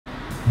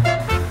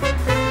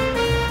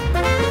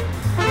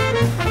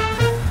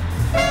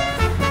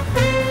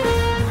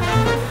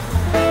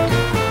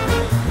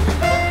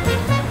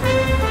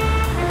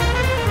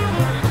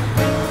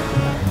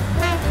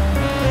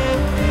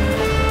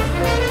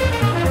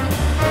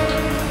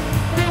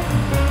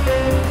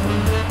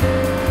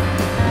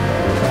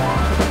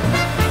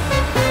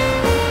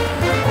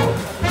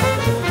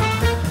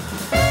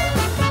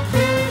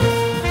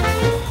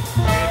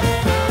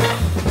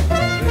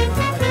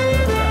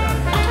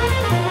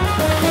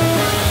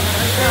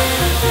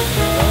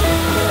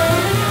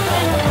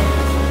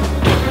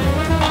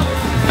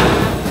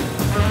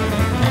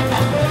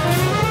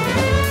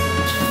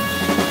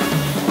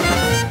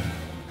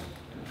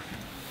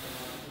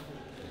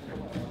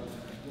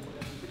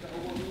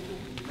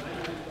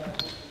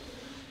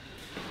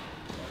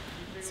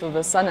So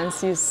the sun and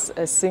sea is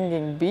a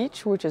singing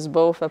beach, which is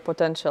both a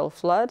potential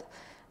flood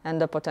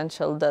and a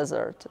potential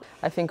desert.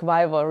 I think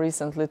Vaiva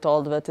recently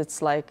told that it's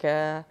like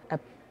an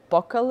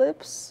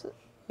apocalypse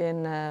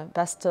in a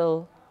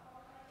pastel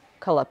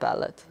color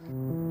palette.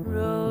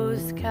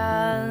 Rose-colored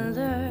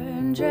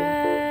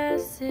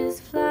dresses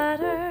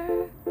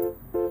flutter,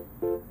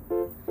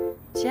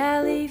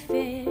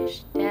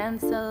 jellyfish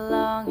dance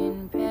along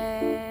in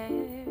pairs.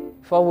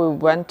 Before we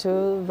went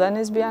to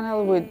Venice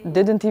Biennale, we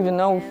didn't even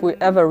know if we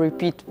ever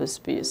repeat this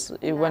piece.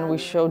 When we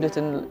showed it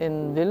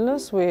in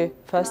Vilnius,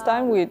 first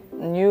time we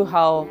knew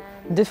how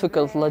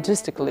difficult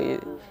logistically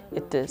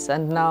it is.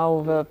 And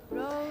now the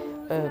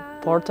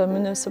Porto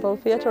Municipal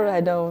Theatre, I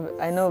know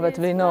that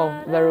they know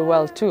very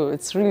well too.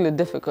 It's really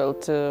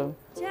difficult to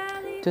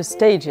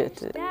stage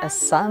it. A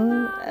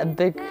sun, a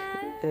big,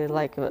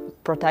 like the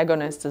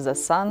protagonist is a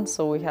sun,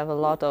 so we have a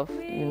lot of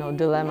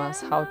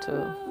dilemmas how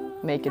to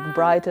make it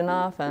bright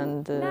enough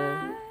and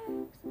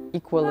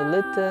equally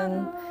lit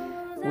in.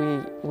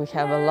 We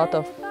have a lot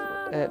of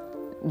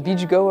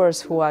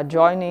beachgoers who are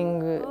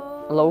joining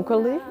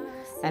locally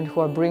and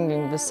who are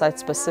bringing the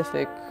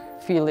site-specific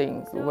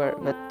feeling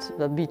that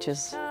the beach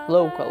is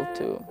local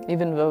too,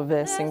 even though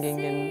they're singing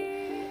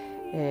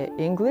in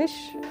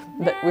English.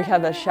 But we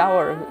have a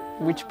shower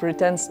which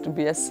pretends to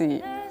be a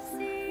sea,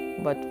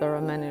 but there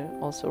are many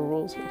also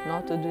rules what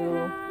not to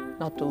do,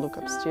 not to look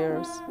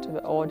upstairs to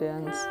the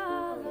audience,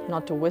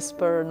 not to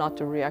whisper, not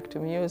to react to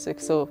music.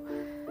 So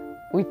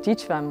we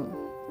teach them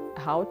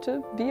how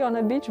to be on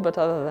a beach, but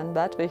other than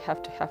that, they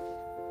have to have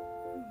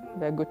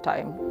a good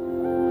time.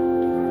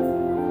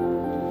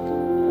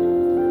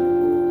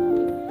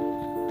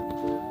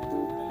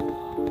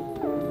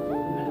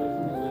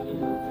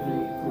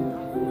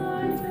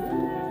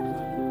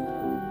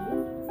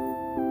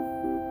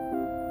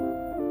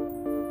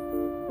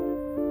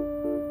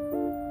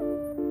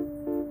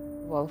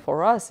 Well,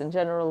 for us, in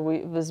general,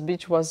 this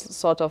beach was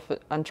sort of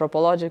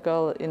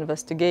anthropological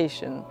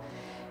investigation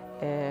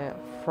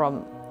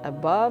from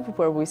above,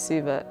 where we see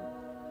the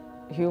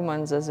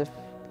humans as if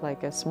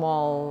like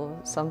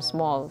some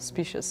small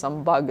species,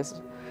 some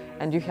bugs,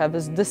 and you have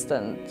this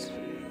distance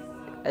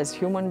as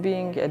human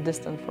being, a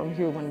distance from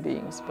human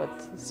beings. But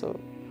so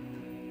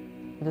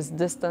this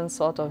distance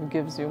sort of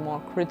gives you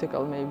more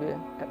critical, maybe,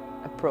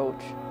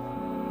 approach.